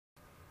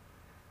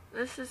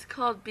This is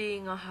called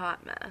being a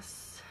hot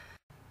mess.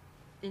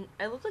 And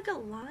I look like a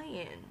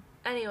lion.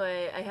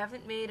 Anyway, I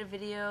haven't made a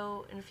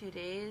video in a few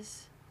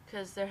days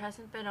because there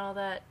hasn't been all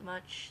that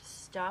much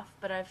stuff,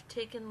 but I've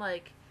taken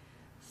like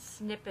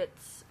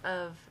snippets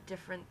of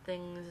different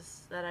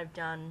things that I've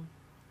done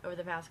over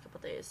the past couple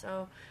days.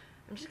 So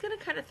I'm just gonna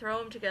kind of throw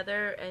them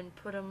together and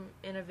put them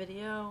in a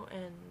video,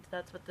 and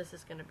that's what this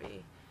is gonna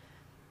be.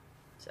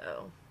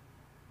 So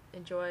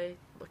enjoy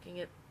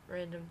looking at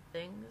random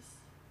things.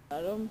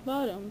 I'm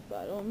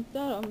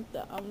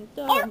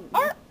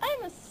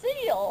a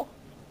seal.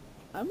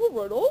 a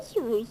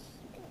rhinoceros.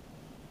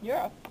 You're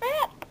a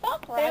fat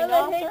fuck They're the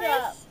rhinoceros.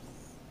 hiccups.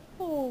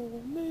 Oh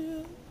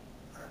man.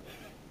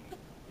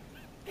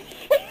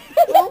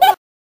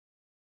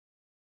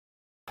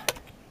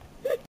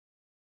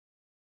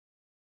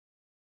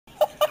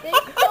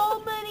 There's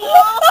so many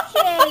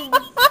options.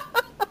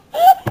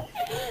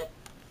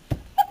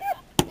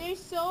 There's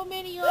so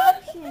many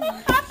options.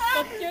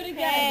 Let's do it again.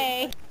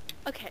 Hey.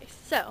 Okay,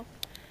 so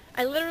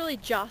I literally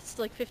just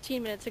like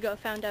 15 minutes ago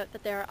found out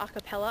that there are a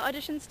cappella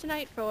auditions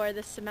tonight for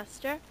this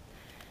semester.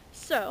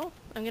 So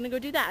I'm gonna go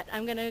do that.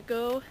 I'm gonna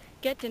go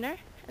get dinner,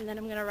 and then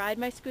I'm gonna ride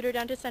my scooter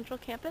down to Central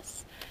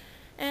Campus,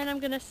 and I'm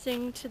gonna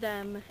sing to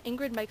them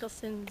Ingrid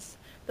Michaelson's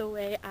The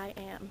Way I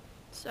Am.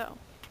 So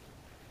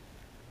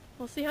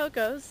we'll see how it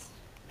goes.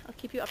 I'll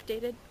keep you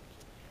updated.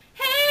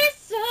 Hey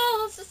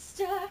soul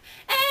sister,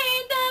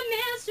 ain't that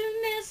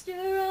Mister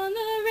on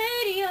the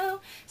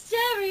radio,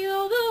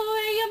 stereo, the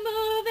way you're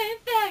moving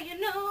fair, you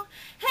know.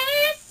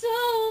 Hey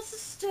soul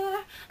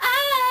sister,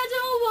 I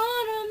don't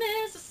wanna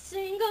miss a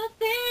single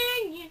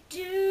thing you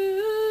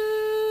do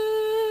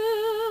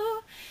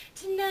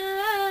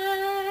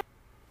tonight.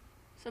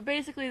 So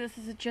basically this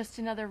is just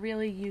another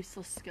really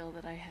useless skill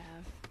that I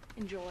have.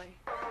 Enjoy.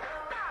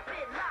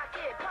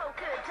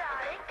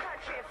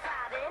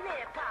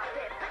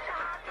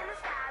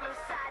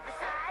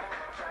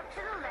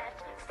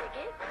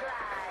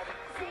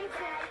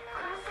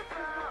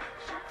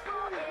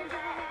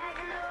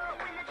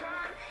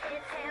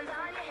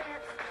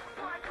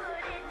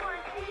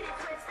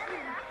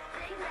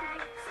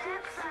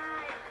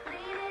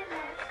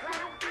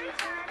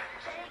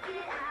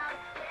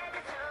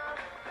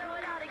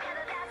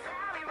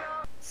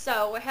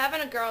 So we're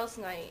having a girls'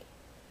 night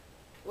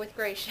with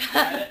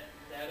Gracia,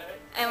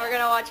 and we're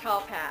gonna watch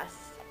Hall Pass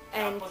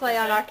and play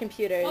on our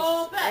computers.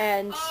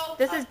 And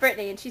this is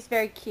Brittany, and she's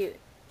very cute.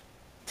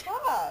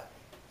 Fuck.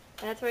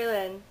 And that's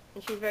Raylyn,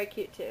 and she's very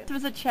cute too. This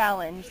was a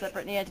challenge that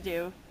Brittany had to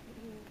do.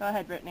 Go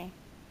ahead, Brittany.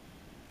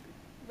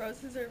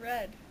 Roses are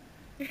red.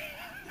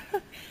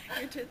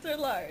 Your tits are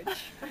large.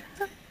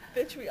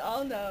 Bitch, we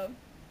all know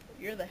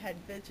you're the head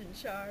bitch in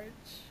charge.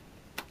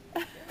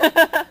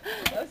 That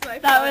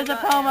was a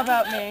poem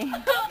about me.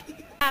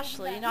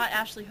 Ashley, not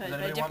Ashley Hood,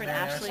 but a different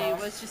Ashley,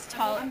 was just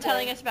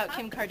telling us about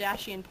Kim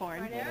Kardashian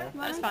porn. That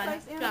was fun.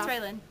 That's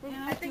Raylyn.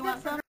 I think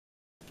that's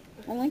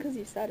Only because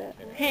you said it.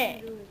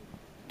 Hey.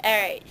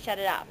 Alright, shut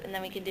it up, and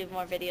then we can do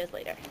more videos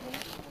later.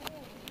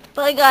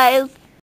 Bye guys.